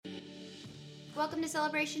Welcome to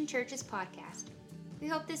Celebration Church's podcast. We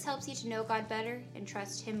hope this helps you to know God better and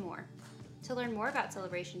trust Him more. To learn more about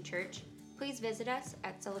Celebration Church, please visit us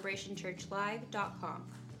at celebrationchurchlive.com.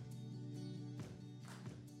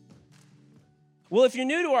 Well, if you're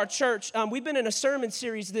new to our church, we've been in a sermon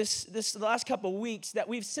series the last couple of weeks that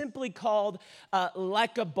we've simply called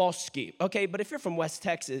Like a Bosque, okay? But if you're from West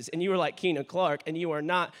Texas and you are like Keenan Clark and you are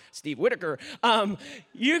not Steve Whitaker,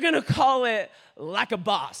 you're going to call it Like a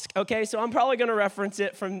Bosque, okay? So I'm probably going to reference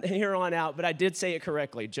it from here on out, but I did say it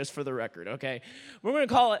correctly, just for the record, okay? We're going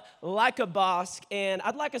to call it Like a Bosque, and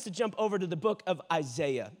I'd like us to jump over to the book of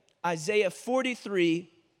Isaiah. Isaiah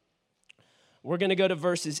 43, we're going to go to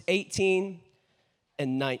verses 18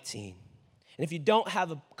 and 19. And if you don't have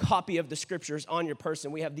a copy of the scriptures on your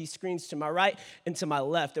person, we have these screens to my right and to my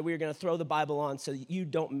left that we are going to throw the Bible on so that you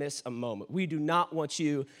don't miss a moment. We do not want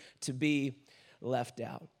you to be left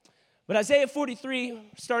out. But Isaiah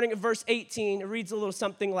 43, starting at verse 18, it reads a little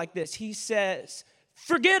something like this. He says,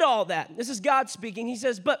 forget all that. This is God speaking. He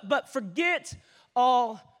says, but forget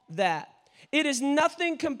all that. It is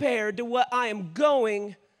nothing compared to what I am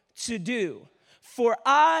going to do. For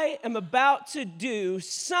I am about to do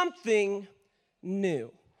something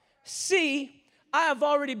new. See, I have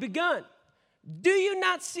already begun. Do you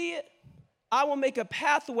not see it? I will make a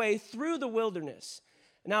pathway through the wilderness,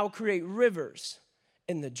 and I will create rivers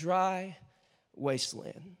in the dry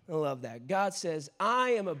wasteland. I love that. God says, I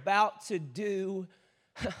am about to do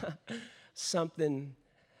something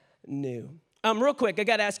new. Real quick, I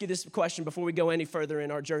got to ask you this question before we go any further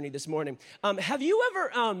in our journey this morning. Have you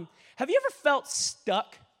ever felt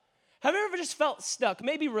stuck? Have you ever just felt stuck?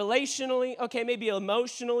 Maybe relationally, okay, maybe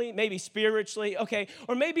emotionally, maybe spiritually, okay,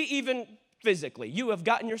 or maybe even physically. You have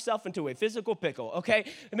gotten yourself into a physical pickle, okay?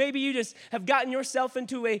 Maybe you just have gotten yourself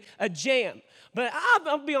into a jam. But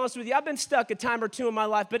I'll be honest with you, I've been stuck a time or two in my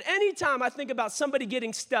life, but anytime I think about somebody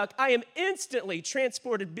getting stuck, I am instantly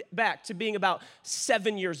transported back to being about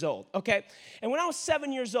 7 years old, okay? And when I was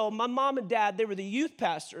 7 years old, my mom and dad, they were the youth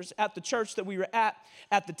pastors at the church that we were at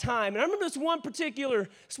the time. And I remember this one particular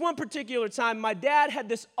time, my dad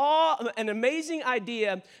had an amazing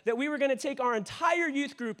idea that we were going to take our entire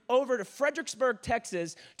youth group over to Fredericksburg,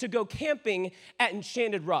 Texas, to go camping at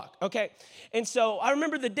Enchanted Rock, okay? And so I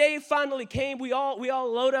remember the day finally came. We all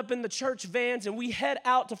load up in the church vans and we head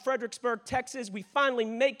out to Fredericksburg, Texas. We finally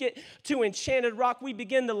make it to Enchanted Rock. We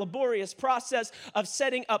begin the laborious process of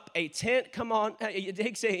setting up a tent. Come on, it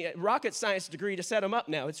takes a rocket science degree to set them up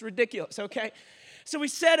now. It's ridiculous, okay? So we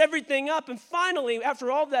set everything up, and finally,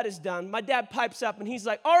 after all that is done, my dad pipes up and he's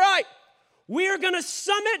like, all right, we are going to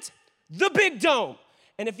summit the Big Dome.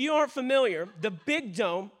 And if you aren't familiar, the Big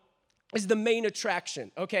Dome is the main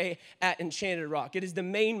attraction, okay, at Enchanted Rock. It is the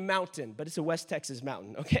main mountain, but it's a West Texas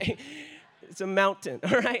mountain, okay? It's a mountain,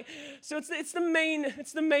 all right? So it's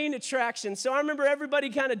the main attraction. So I remember everybody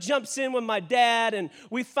kind of jumps in with my dad, and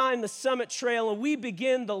we find the summit trail, and we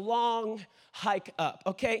begin the long hike up,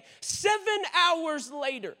 okay? 7 hours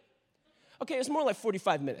later. Okay, it's more like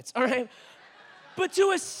 45 minutes, all right? But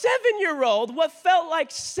to a 7-year-old, what felt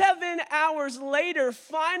like 7 hours later,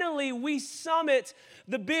 finally we summit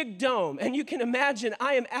the Big Dome. And you can imagine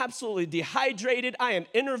I am absolutely dehydrated. I am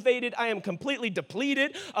enervated. I am completely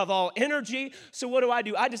depleted of all energy. So what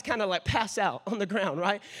do? I just kind of like pass out on the ground,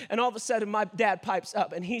 right? And all of a sudden my dad pipes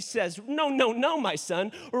up and he says, no, my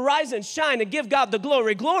son. Rise and shine and give God the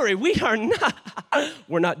glory. Glory,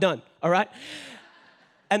 we're not done, all right?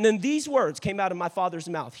 And then these words came out of my father's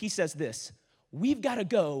mouth. He says this, we've got to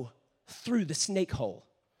go through the snake hole.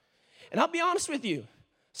 And I'll be honest with you,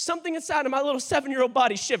 something inside of my little 7-year-old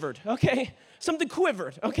body shivered, okay? Something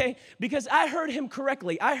quivered, okay? Because I heard him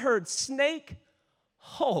correctly. I heard snake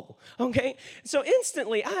hole, okay? So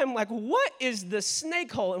instantly I am like, what is the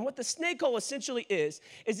snake hole? And what the snake hole essentially is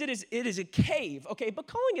it is a cave, okay? But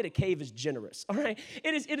calling it a cave is generous, all right?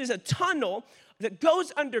 It is a tunnel that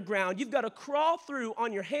goes underground. You've got to crawl through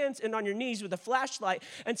on your hands and on your knees with a flashlight.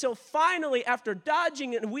 And so finally, after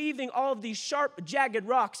dodging and weaving all of these sharp, jagged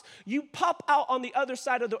rocks, you pop out on the other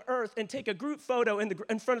side of the earth and take a group photo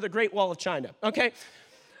in front of the Great Wall of China, okay?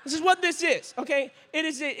 This is what this is, okay? It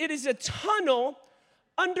is a tunnel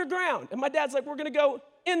underground. And my dad's like, we're going to go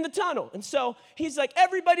in the tunnel. And so he's like,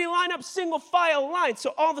 everybody line up single file line.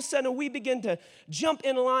 So all of a sudden we begin to jump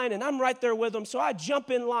in line, and I'm right there with them. So I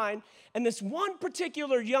jump in line, and this one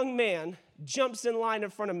particular young man jumps in line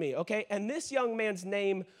in front of me, okay? And this young man's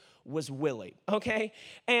name was Willie, okay?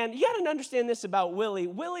 And you got to understand this about Willie.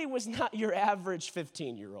 Willie was not your average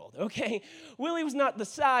 15-year-old, okay? Willie was not the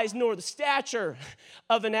size nor the stature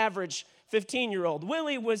of an average 15-year-old.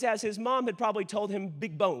 Willie was, as his mom had probably told him,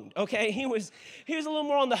 big boned, okay? He was a little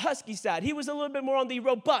more on the husky side. He was a little bit more on the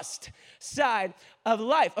robust side of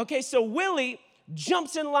life, okay? So Willie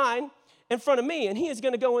jumps in line in front of me, and he is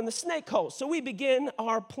going to go in the snake hole. So we begin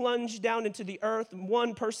our plunge down into the earth.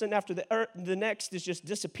 One person after the next is just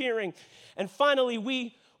disappearing. And finally,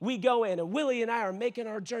 we go in, and Willie and I are making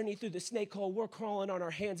our journey through the snake hole. We're crawling on our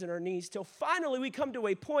hands and our knees till finally we come to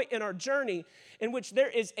a point in our journey in which there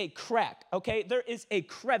is a crack, okay? There is a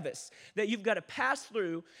crevice that you've got to pass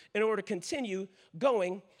through in order to continue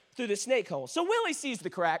going through the snake hole. So Willie sees the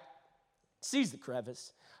crack, sees the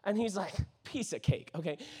crevice, and he's like, piece of cake,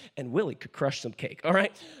 okay? And Willie could crush some cake, all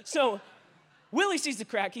right? So Willie sees the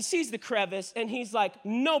crack, he sees the crevice, and he's like,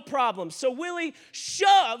 no problem. So Willie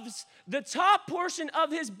shoves the top portion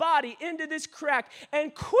of his body into this crack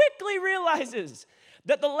and quickly realizes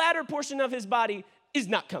that the latter portion of his body is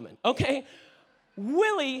not coming, okay?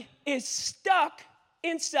 Willie is stuck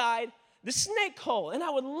inside the snake hole. And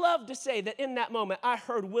I would love to say that in that moment, I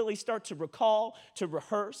heard Willie start to recall, to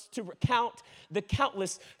rehearse, to recount the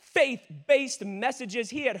countless faith-based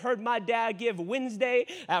messages he had heard my dad give Wednesday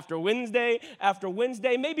after Wednesday after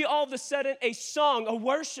Wednesday. Maybe all of a sudden a song, a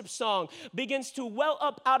worship song, begins to well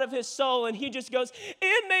up out of his soul, and he just goes,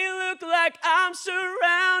 it may look like I'm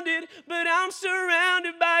surrounded, but I'm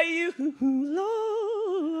surrounded by you,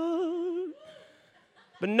 Lord.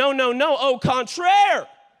 But no, au contraire.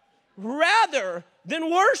 Rather than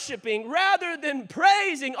worshiping, rather than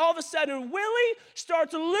praising, all of a sudden, Willie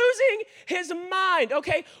starts losing his mind,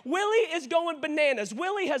 okay? Willie is going bananas.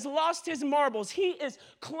 Willie has lost his marbles. He is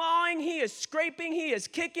clawing, he is scraping, he is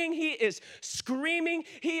kicking, he is screaming,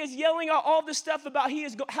 he is yelling out all this stuff about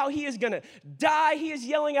how he is going to die. He is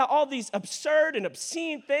yelling out all these absurd and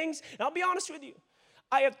obscene things. And I'll be honest with you.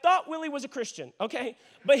 I had thought Willie was a Christian, okay?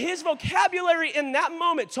 But his vocabulary in that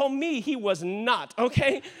moment told me he was not,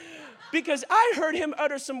 okay? Because I heard him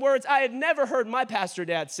utter some words I had never heard my pastor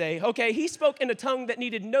dad say, okay? He spoke in a tongue that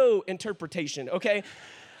needed no interpretation, okay?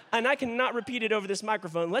 And I cannot repeat it over this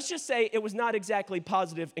microphone. Let's just say it was not exactly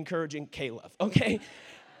positive, encouraging K-love, okay? It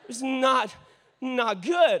was not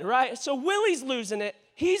good, right? So Willie's losing it.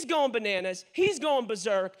 He's going bananas. He's going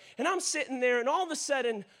berserk. And I'm sitting there, and all of a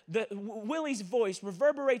sudden, Willie's voice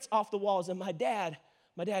reverberates off the walls, and my dad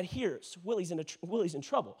hears Willie's in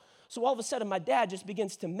trouble. So all of a sudden, my dad just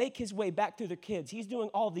begins to make his way back through the kids. He's doing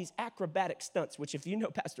all these acrobatic stunts, which if you know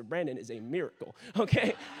Pastor Brandon is a miracle,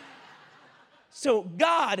 okay? So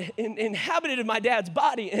God inhabited my dad's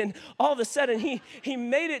body, and all of a sudden, he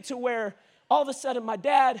made it to where all of a sudden my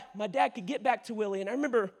dad could get back to Willie. And I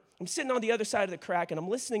remember I'm sitting on the other side of the crack, and I'm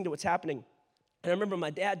listening to what's happening. And I remember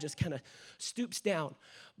my dad just kind of stoops down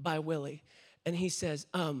by Willie, and he says,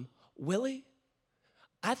 Willie,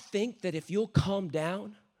 I think that if you'll calm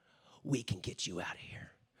down, we can get you out of here.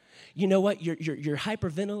 You know what? You're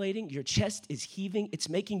hyperventilating. Your chest is heaving. It's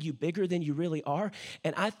making you bigger than you really are.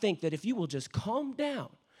 And I think that if you will just calm down,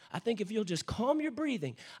 I think if you'll just calm your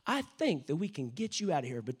breathing, I think that we can get you out of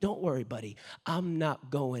here. But don't worry, buddy. I'm not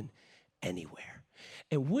going anywhere.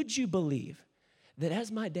 And would you believe that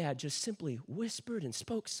as my dad just simply whispered and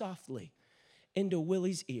spoke softly into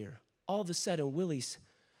Willie's ear, all of a sudden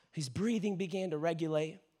his breathing began to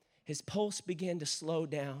regulate. His pulse began to slow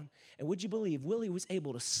down. And would you believe Willie was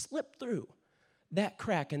able to slip through that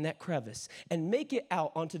crack and that crevice and make it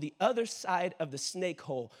out onto the other side of the snake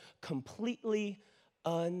hole completely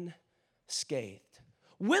unscathed.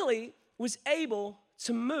 Willie was able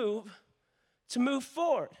to move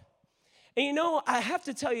forward. And you know, I have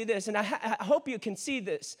to tell you this, and I hope you can see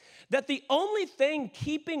this, that the only thing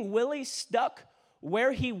keeping Willie stuck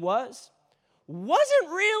where he wasn't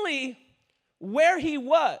really where he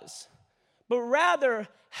was, but rather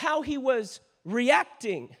how he was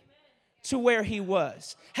reacting to where he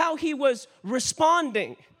was, how he was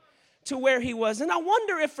responding to where he was. And I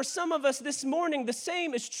wonder if for some of us this morning, the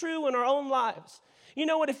same is true in our own lives. You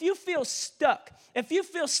know what, if you feel stuck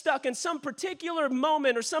in some particular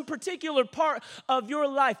moment or some particular part of your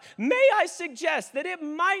life, may I suggest that it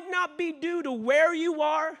might not be due to where you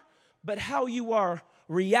are, but how you are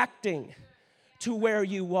reacting to where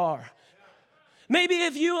you are. Maybe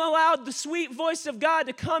if you allowed the sweet voice of God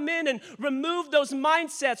to come in and remove those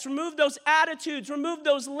mindsets, remove those attitudes, remove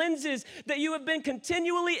those lenses that you have been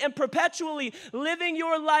continually and perpetually living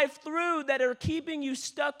your life through that are keeping you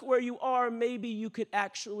stuck where you are, maybe you could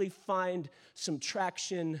actually find some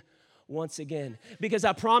traction once again. Because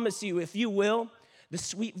I promise you, if you will, The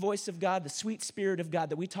sweet voice of God, the sweet spirit of God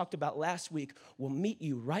that we talked about last week will meet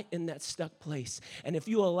you right in that stuck place. And if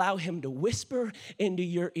you allow him to whisper into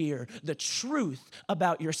your ear the truth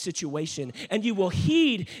about your situation and you will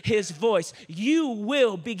heed his voice, you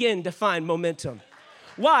will begin to find momentum.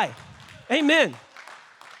 Why? Amen.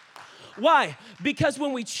 Why? Because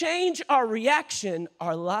when we change our reaction,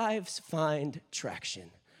 our lives find traction.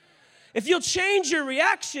 If you'll change your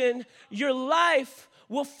reaction, your life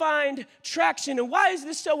will find traction. And why is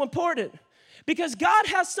this so important? Because God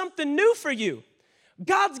has something new for you.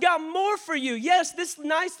 God's got more for you. Yes, this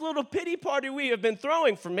nice little pity party we have been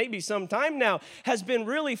throwing for maybe some time now has been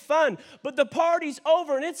really fun, but the party's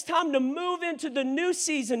over and it's time to move into the new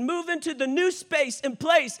season, move into the new space and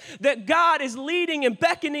place that God is leading and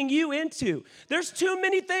beckoning you into. There's too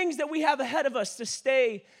many things that we have ahead of us to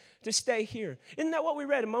stay here. Isn't that what we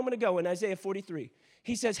read a moment ago in Isaiah 43?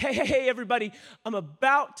 He says, hey, everybody, I'm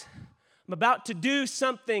about to do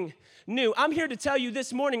something new. I'm here to tell you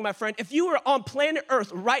this morning, my friend, if you are on planet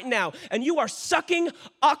Earth right now and you are sucking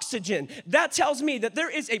oxygen, that tells me that there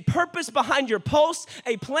is a purpose behind your pulse,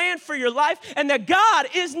 a plan for your life, and that God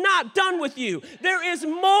is not done with you. There is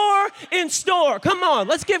more in store. Come on,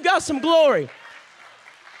 let's give God some glory.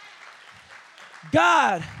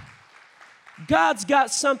 God's got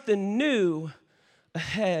something new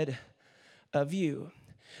ahead of you.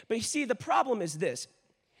 But you see, the problem is this,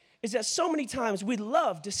 is that so many times we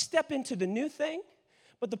love to step into the new thing,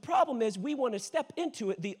 but the problem is we want to step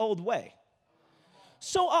into it the old way.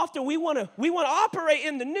 So often we want to operate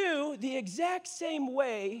in the new the exact same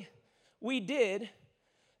way we did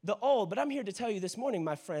the old. But I'm here to tell you this morning,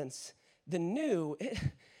 my friends, the new,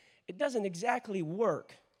 it doesn't exactly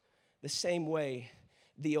work the same way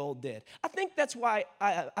the old did. I think that's why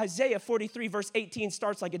Isaiah 43 verse 18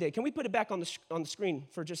 starts like it did. Can we put it back on the screen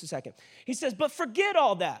for just a second? He says, but forget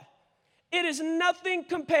all that. It is nothing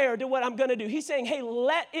compared to what I'm going to do. He's saying, hey,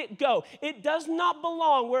 let it go. It does not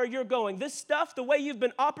belong where you're going. This stuff, the way you've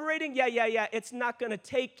been operating, it's not going to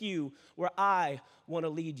take you where I want to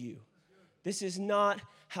lead you. This is not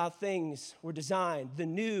how things were designed. The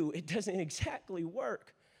new, it doesn't exactly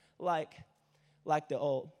work like the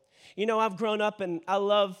old. You know, I've grown up and I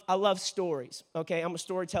love stories, okay? I'm a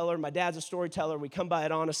storyteller. My dad's a storyteller. We come by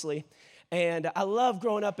it honestly. And I love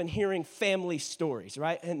growing up and hearing family stories,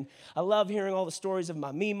 right? And I love hearing all the stories of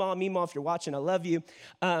my Meemaw. Meemaw, if you're watching, I love you.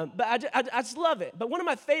 But I just love it. But one of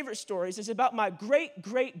my favorite stories is about my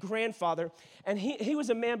great-great-grandfather, and he was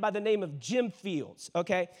a man by the name of Jim Fields,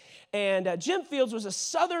 okay? And Jim Fields was a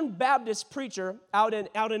Southern Baptist preacher out in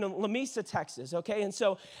La Mesa, Texas, okay? And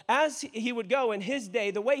so as he would go in his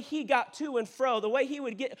day, the way he got to and fro, the way he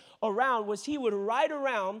would get around was he would ride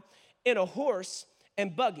around in a horse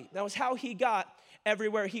and buggy. That was how he got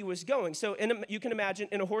everywhere he was going. So you can imagine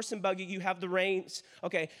in a horse and buggy, you have the reins.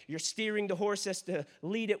 Okay, you're steering the horse as to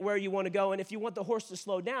lead it where you want to go. And if you want the horse to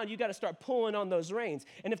slow down, you got to start pulling on those reins.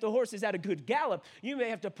 And if the horse is at a good gallop, you may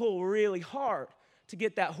have to pull really hard to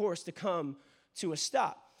get that horse to come to a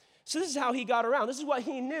stop. So this is how he got around. This is what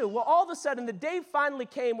he knew. Well, all of a sudden, the day finally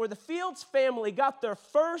came where the Fields family got their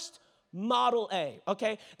first Model A,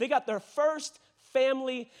 okay? They got their first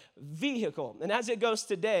family vehicle. And as it goes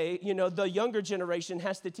today, you know, the younger generation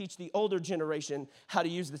has to teach the older generation how to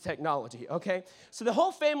use the technology, okay? So the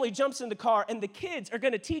whole family jumps in the car, and the kids are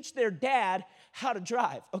going to teach their dad how to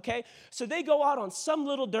drive, okay? So they go out on some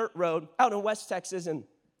little dirt road out in West Texas, and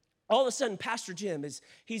all of a sudden, Pastor Jim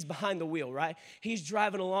he's behind the wheel, right? He's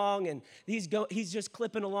driving along, and he's just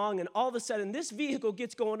clipping along, and all of a sudden, this vehicle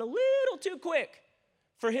gets going a little too quick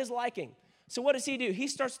for his liking. So what does he do? He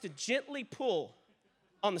starts to gently pull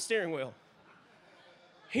on the steering wheel.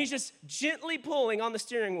 He's just gently pulling on the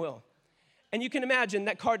steering wheel. And you can imagine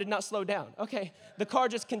that car did not slow down, okay? The car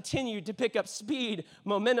just continued to pick up speed,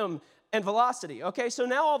 momentum, and velocity, okay? So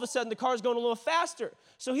now all of a sudden the car's going a little faster.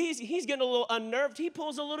 So he's getting a little unnerved. He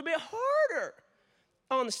pulls a little bit harder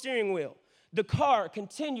on the steering wheel. The car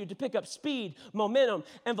continued to pick up speed, momentum,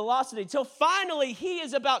 and velocity until finally he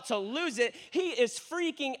is about to lose it. He is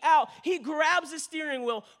freaking out. He grabs the steering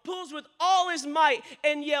wheel, pulls with all his might,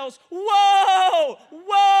 and yells, "Whoa,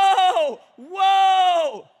 whoa,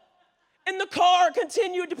 whoa!" And the car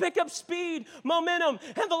continued to pick up speed, momentum,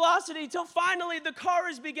 and velocity until finally the car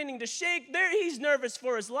is beginning to shake. There, he's nervous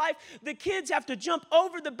for his life. The kids have to jump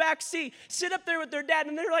over the back seat, sit up there with their dad,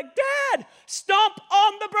 and they're like, "Dad, stomp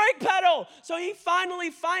on the brake pedal." So he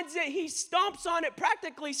finally finds it. He stomps on it,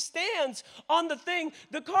 practically stands on the thing.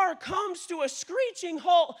 The car comes to a screeching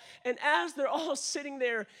halt, and as they're all sitting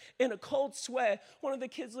there in a cold sweat, one of the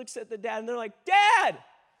kids looks at the dad, and they're like,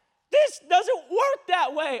 This doesn't work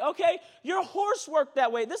that way, okay? Your horse worked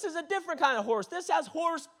that way. This is a different kind of horse. This has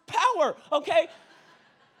horsepower, okay?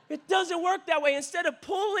 It doesn't work that way. Instead of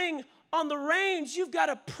pulling on the reins, you've got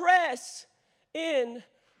to press in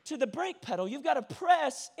to the brake pedal. You've got to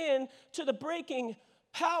press in to the braking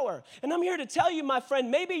power. And I'm here to tell you, my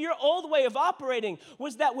friend, maybe your old way of operating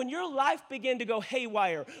was that when your life began to go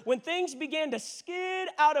haywire, when things began to skid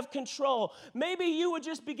out of control, maybe you would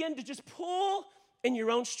just begin to just pull in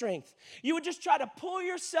your own strength. You would just try to pull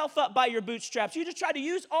yourself up by your bootstraps. You just try to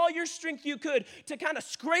use all your strength you could to kind of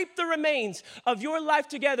scrape the remains of your life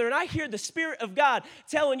together. And I hear the Spirit of God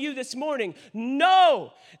telling you this morning,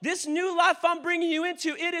 no, this new life I'm bringing you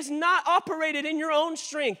into, it is not operated in your own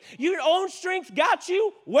strength. Your own strength got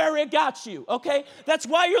you where it got you, okay? That's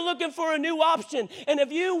why you're looking for a new option. And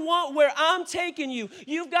if you want where I'm taking you,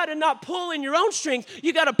 you've got to not pull in your own strength.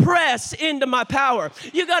 You got to press into my power.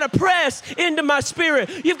 You got to press into my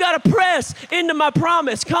Spirit. You've got to press into my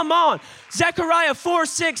promise. Come on. Zechariah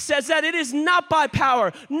 4:6 says that it is not by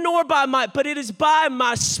power nor by might, but it is by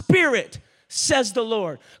my Spirit, says the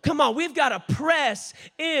Lord. Come on, we've got to press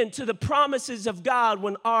into the promises of God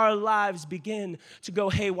when our lives begin to go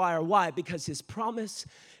haywire. Why? Because His promise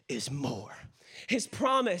is more. His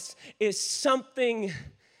promise is something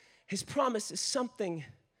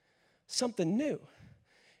new.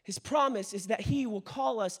 His promise is that He will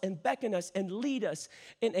call us and beckon us and lead us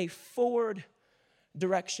in a forward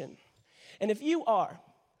direction. And if you are,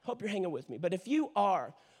 hope you're hanging with me, but if you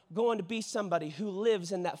are going to be somebody who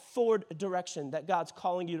lives in that forward direction that God's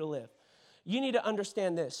calling you to live, you need to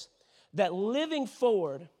understand this, that living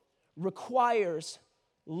forward requires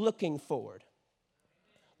looking forward.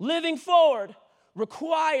 Living forward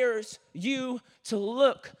requires you to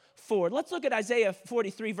look forward. Let's look at Isaiah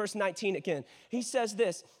 43, verse 19 again. He says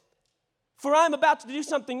this, "For I'm about to do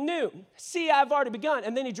something new. See, I've already begun."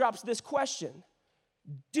 And then he drops this question.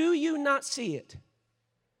 Do you not see it?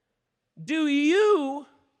 Do you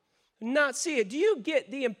not see it? Do you get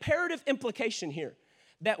the imperative implication here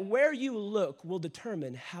that where you look will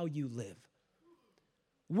determine how you live?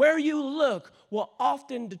 Where you look will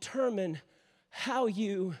often determine how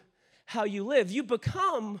you live. You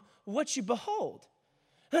become what you behold.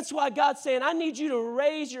 That's why God's saying, I need you to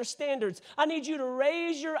raise your standards. I need you to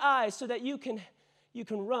raise your eyes so that you can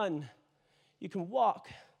run, you can walk,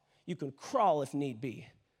 you can crawl if need be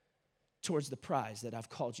towards the prize that I've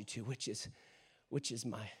called you to, which is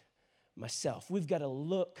myself. We've got to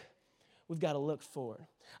look forward.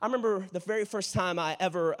 I remember the very first time I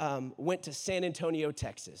ever went to San Antonio,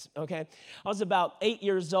 Texas, okay? I was about 8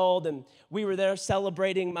 years old, and we were there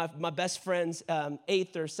celebrating my best friend's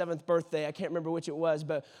 8th or 7th birthday. I can't remember which it was,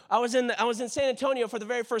 but I was in San Antonio for the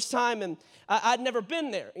very first time, and I'd never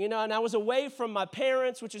been there, and I was away from my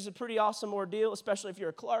parents, which is a pretty awesome ordeal, especially if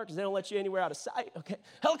you're a Clark, because they don't let you anywhere out of sight, okay?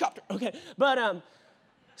 Helicopter, okay? But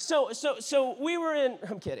So we were in,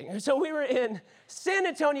 I'm kidding. So we were in San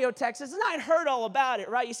Antonio, Texas, and I'd heard all about it,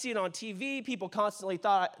 right? You see it on TV. People constantly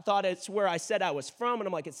thought it's where I said I was from, and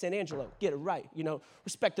I'm like, it's San Angelo. Get it right,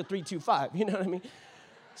 respect the 325, you know what I mean?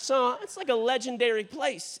 So it's like a legendary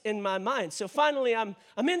place in my mind. So finally, I'm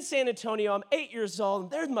in San Antonio. I'm 8 years old,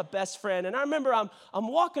 and there's my best friend. And I remember I'm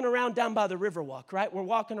walking around down by the Riverwalk, right? We're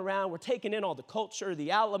walking around. We're taking in all the culture,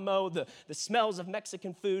 the Alamo, the smells of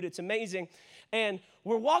Mexican food. It's amazing. And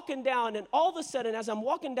we're walking down, and all of a sudden, as I'm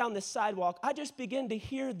walking down this sidewalk, I just begin to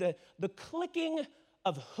hear the clicking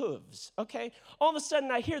of hooves, okay? All of a sudden,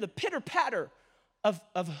 I hear the pitter-patter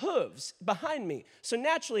of hooves behind me. So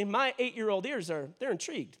naturally, my 8-year-old ears they're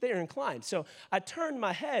intrigued. They're inclined. So I turned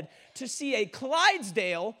my head to see a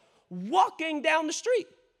Clydesdale walking down the street.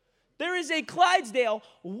 There is a Clydesdale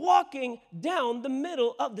walking down the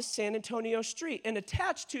middle of the San Antonio street. And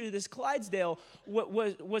attached to this Clydesdale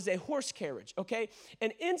was a horse carriage, okay?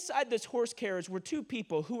 And inside this horse carriage were two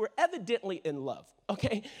people who were evidently in love,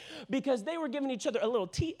 okay? Because they were giving each other a little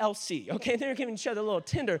TLC, okay? They were giving each other a little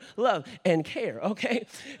tender love and care, okay?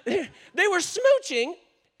 They were smooching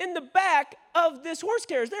in the back of this horse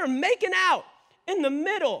carriage. They were making out in the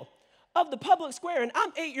middle of the public square, and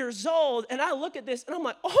I'm 8 years old, and I look at this, and I'm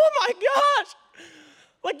like, oh my gosh,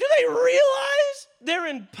 like, do they realize they're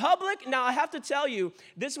in public? Now, I have to tell you,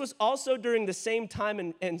 this was also during the same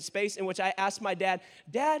time and space in which I asked my dad,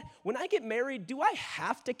 when I get married, do I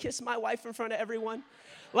have to kiss my wife in front of everyone?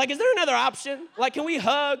 Like, is there another option? Like, can we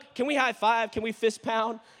hug? Can we high five? Can we fist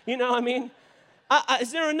pound? You know what I mean?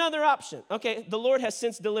 Is there another option? Okay, the Lord has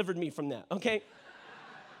since delivered me from that, okay?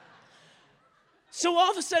 So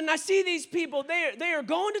all of a sudden, I see these people, they are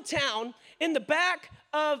going to town in the back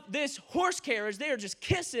of this horse carriage. They are just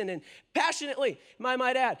kissing and passionately, I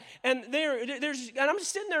might add. And and I'm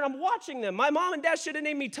just sitting there and I'm watching them. My mom and dad should have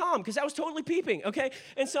named me Tom because I was totally peeping, okay?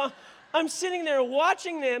 And so I'm sitting there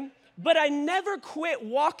watching them, but I never quit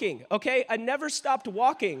walking, okay? I never stopped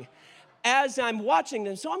walking as I'm watching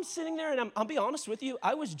them. So I'm sitting there and I'll be honest with you,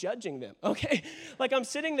 I was judging them, okay? Like I'm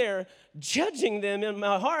sitting there judging them in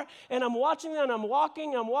my heart, and I'm watching them and I'm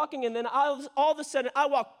walking, and then all of a sudden I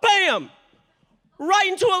walk, bam, right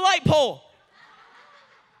into a light pole.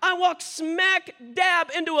 I walk smack dab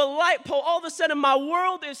into a light pole. All of a sudden, my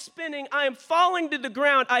world is spinning. I am falling to the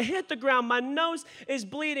ground. I hit the ground. My nose is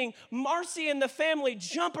bleeding. Marcy and the family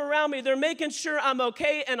jump around me. They're making sure I'm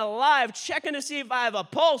okay and alive, checking to see if I have a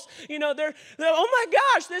pulse. You know, they're oh my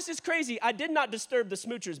gosh, this is crazy. I did not disturb the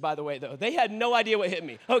smoochers, by the way, though. They had no idea what hit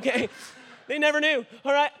me, okay? They never knew,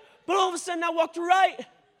 all right? But all of a sudden, I walked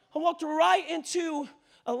right into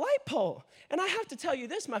a light pole. And I have to tell you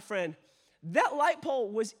this, my friend. That light pole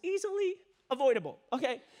was easily avoidable,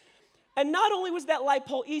 okay? And not only was that light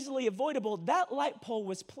pole easily avoidable, that light pole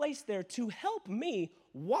was placed there to help me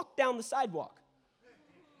walk down the sidewalk.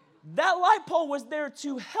 That light pole was there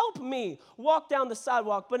to help me walk down the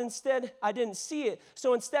sidewalk, but instead, I didn't see it.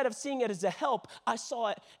 So instead of seeing it as a help, I saw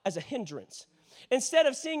it as a hindrance. Instead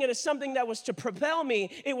of seeing it as something that was to propel me,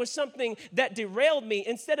 it was something that derailed me.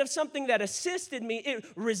 Instead of something that assisted me, it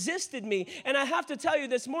resisted me. And I have to tell you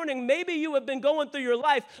this morning, maybe you have been going through your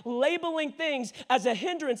life labeling things as a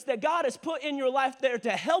hindrance that God has put in your life there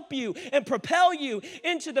to help you and propel you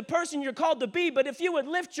into the person you're called to be. But if you would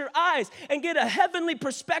lift your eyes and get a heavenly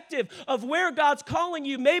perspective of where God's calling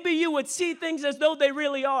you, maybe you would see things as though they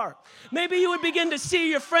really are. Maybe you would begin to see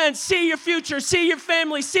your friends, see your future, see your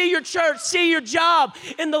family, see your church, see your job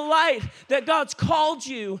in the light that God's called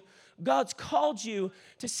you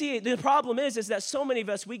to see it. The problem is that so many of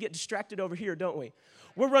us, we get distracted over here, don't we?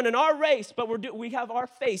 We're running our race, but we have our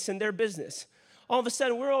face in their business. All of a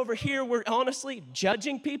sudden, we're over here, we're honestly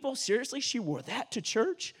judging people. Seriously, she wore that to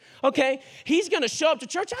church? Okay, he's going to show up to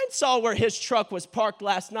church. I saw where his truck was parked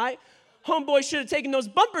last night. Homeboy should have taken those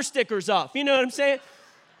bumper stickers off. You know what I'm saying?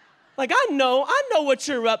 Like, I know what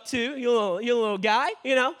you're up to, you little guy,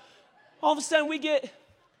 you know. All of a sudden, we get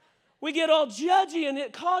all judgy, and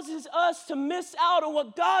it causes us to miss out on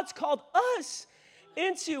what God's called us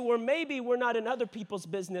into, where maybe we're not in other people's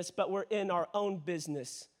business, but we're in our own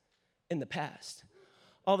business in the past.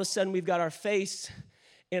 All of a sudden, we've got our face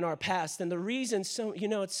in our past. And the reason,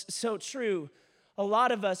 it's so true, a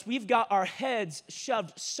lot of us, we've got our heads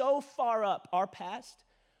shoved so far up our past,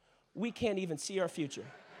 we can't even see our future.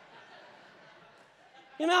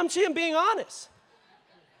 I'm being honest.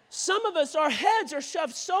 Some of us, our heads are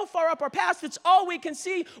shoved so far up our past, it's all we can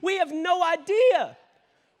see. We have no idea.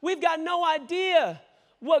 We've got no idea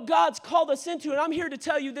what God's called us into. And I'm here to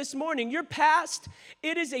tell you this morning, your past,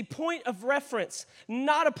 it is a point of reference,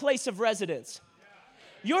 not a place of residence.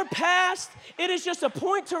 Your past, it is just a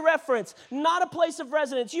point to reference, not a place of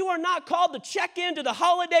residence. You are not called to check into the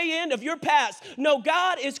Holiday Inn of your past. No,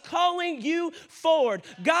 God is calling you forward.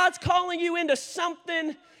 God's calling you into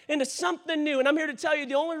something new. And I'm here to tell you,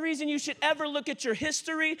 the only reason you should ever look at your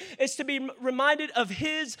history is to be reminded of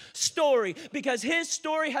His story, because His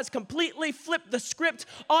story has completely flipped the script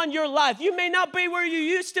on your life. You may not be where you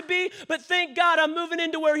used to be, but thank God I'm moving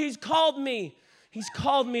into where He's called me. He's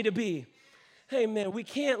called me to be. Hey, man, we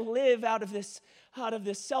can't live out of this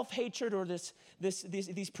self-hatred or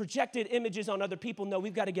these projected images on other people. No,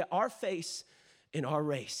 we've got to get our face in our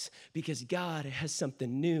race, because God has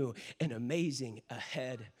something new and amazing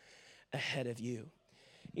ahead of you.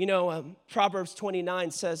 Proverbs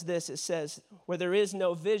 29 says this. It says, where there is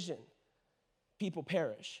no vision, people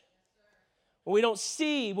perish. When we don't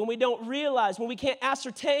see, when we don't realize, when we can't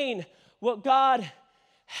ascertain what God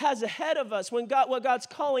has ahead of us, what God's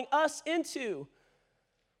calling us into,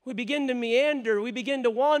 we begin to meander, we begin to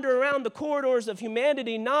wander around the corridors of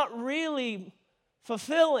humanity, not really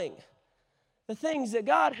fulfilling the things that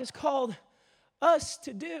God has called us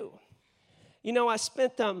to do. I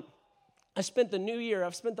spent the new year,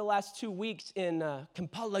 I've spent the last 2 weeks in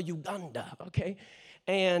Kampala, Uganda, okay?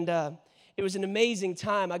 And it was an amazing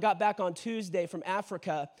time. I got back on Tuesday from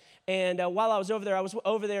Africa, and while I was over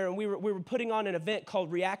there, and we were putting on an event called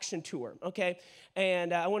Reaction Tour, okay?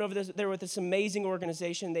 And I went over there with this amazing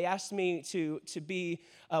organization. They asked me to be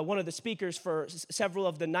one of the speakers for several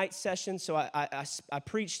of the night sessions. So I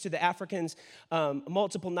preached to the Africans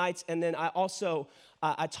multiple nights, and then I also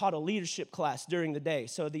I taught a leadership class during the day.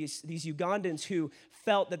 So these Ugandans who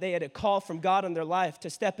felt that they had a call from God in their life to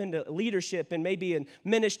step into leadership and maybe in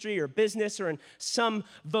ministry or business this or in some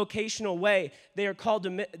vocational way, they are called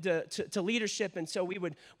to leadership. And so we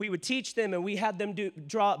would teach them, and we had them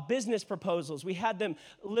draw business proposals. We had them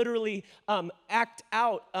literally act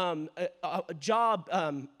out a job.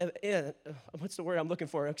 What's the word I'm looking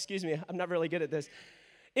for? Excuse me, I'm not really good at this.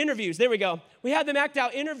 Interviews, there we go. We had them act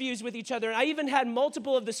out interviews with each other. And I even had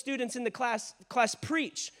multiple of the students in the class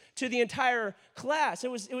preach to the entire class. It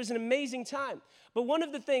was an amazing time. But one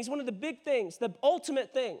of the big things, the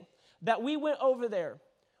ultimate thing that we went over there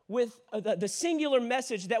with the singular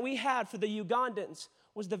message that we had for the Ugandans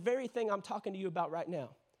was the very thing I'm talking to you about right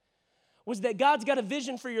now. Was that God's got a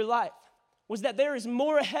vision for your life. Was that there is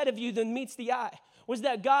more ahead of you than meets the eye. Was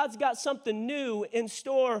that God's got something new in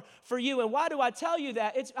store for you. And why do I tell you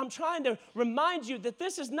that? I'm trying to remind you that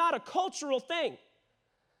this is not a cultural thing.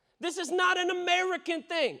 This is not an American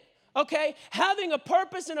thing, okay? Having a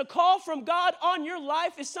purpose and a call from God on your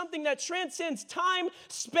life is something that transcends time,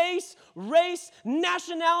 space, race,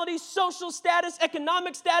 nationality, social status,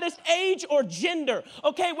 economic status, age, or gender,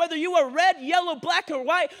 okay? Whether you are red, yellow, black, or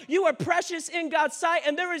white, you are precious in God's sight,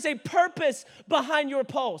 and there is a purpose behind your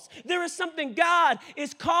pulse. There is something God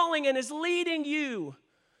is calling and is leading you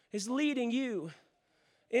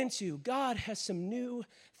into. God has some new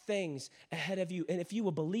things ahead of you, and if you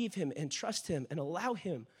will believe him and trust him and allow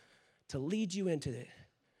him to lead you into it,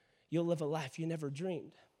 you'll live a life you never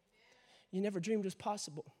dreamed. You never dreamed was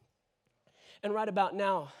possible. And right about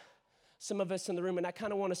now, some of us in the room, and I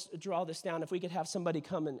kind of want to draw this down. If we could have somebody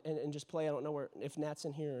come and just play. I don't know if Nat's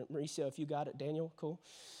in here. Mauricio, if you got it. Daniel, cool.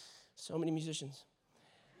 So many musicians.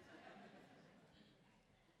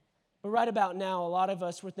 But right about now, a lot of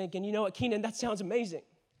us were thinking, you know what, Keenan, that sounds amazing.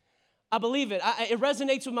 I believe it. It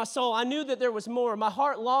resonates with my soul. I knew that there was more. My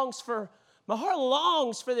heart longs for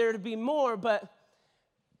there to be more, but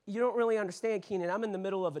you don't really understand, Keenan. I'm in the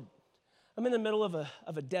middle of a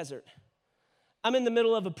desert. I'm in the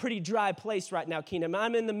middle of a pretty dry place right now, Keenan.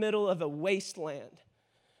 I'm in the middle of a wasteland.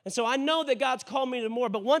 And so I know that God's called me to more,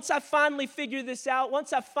 but once I finally figure this out,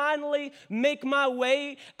 once I finally make my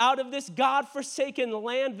way out of this God-forsaken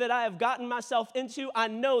land that I have gotten myself into, I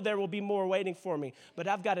know there will be more waiting for me, but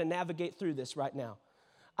I've got to navigate through this right now.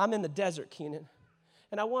 I'm in the desert, Keenan,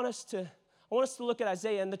 and I want us to look at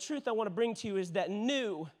Isaiah, and the truth I want to bring to you is that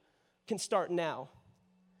new can start now.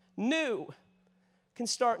 New can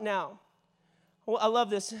start now. Well, I love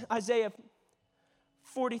this. Isaiah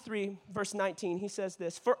 43, verse 19, he says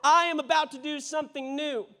this, "For I am about to do something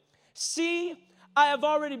new. See, I have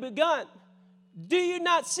already begun. Do you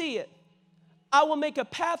not see it? I will make a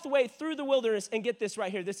pathway through the wilderness," and get this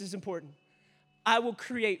right here, this is important. "I will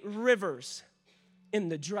create rivers in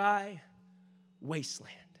the dry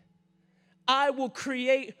wasteland." I will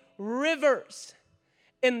create rivers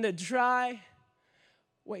in the dry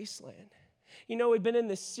wasteland. You know, we've been in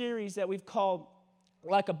this series that we've called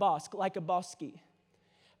Like a Bosque.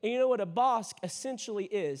 And you know what a bosque essentially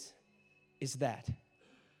is that.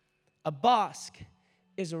 A bosque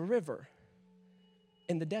is a river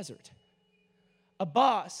in the desert. A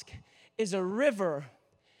bosque is a river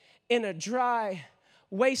in a dry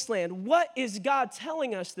wasteland. What is God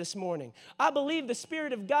telling us this morning? I believe the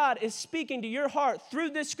Spirit of God is speaking to your heart through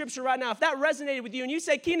this scripture right now. If that resonated with you and you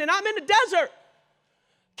say, Keenan, I'm in the desert.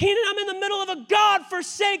 Keenan, I'm in the middle of a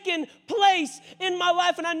God-forsaken place in my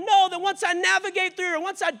life, and I know that once I navigate through it,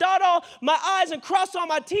 once I dot all my I's and cross all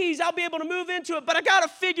my T's, I'll be able to move into it, but I got to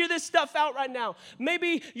figure this stuff out right now.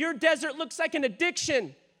 Maybe your desert looks like an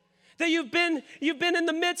addiction that you've been in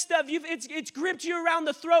the midst of. It's gripped you around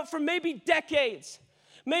the throat for maybe decades.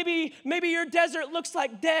 Maybe your desert looks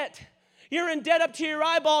like debt. You're in debt up to your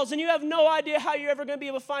eyeballs and you have no idea how you're ever going to be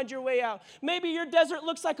able to find your way out. Maybe your desert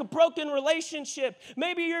looks like a broken relationship.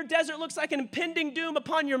 Maybe your desert looks like an impending doom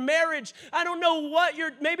upon your marriage. I don't know what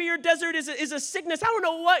maybe your desert is a sickness. I don't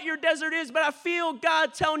know what your desert is, but I feel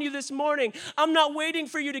God telling you this morning, I'm not waiting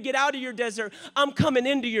for you to get out of your desert. I'm coming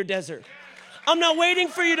into your desert. I'm not waiting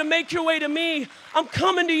for you to make your way to me. I'm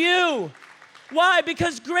coming to you. Why?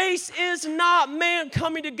 Because grace is not man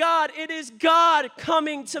coming to God. It is God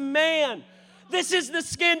coming to man. This is the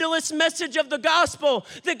scandalous message of the gospel,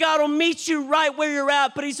 that God will meet you right where you're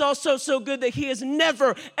at, but he's also so good that he is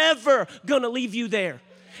never, ever going to leave you there.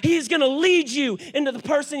 He is going to lead you into the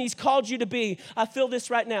person he's called you to be. I feel this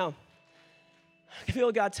right now. I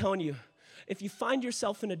feel God telling you, if you find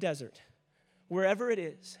yourself in a desert, wherever it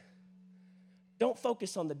is, don't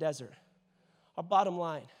focus on the desert. Our bottom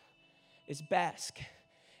line is bask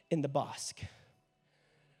in the bosque.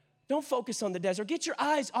 Don't focus on the desert. Get your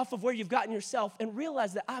eyes off of where you've gotten yourself and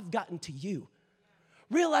realize that I've gotten to you.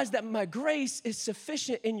 Realize that my grace is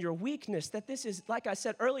sufficient in your weakness, that this is, like I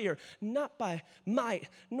said earlier, not by might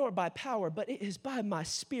nor by power, but it is by my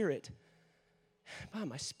Spirit. By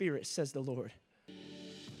my Spirit, says the Lord.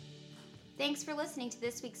 Thanks for listening to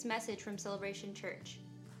this week's message from Celebration Church.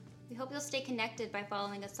 We hope you'll stay connected by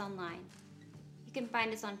following us online. You can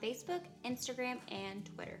find us on Facebook, Instagram, and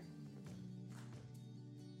Twitter.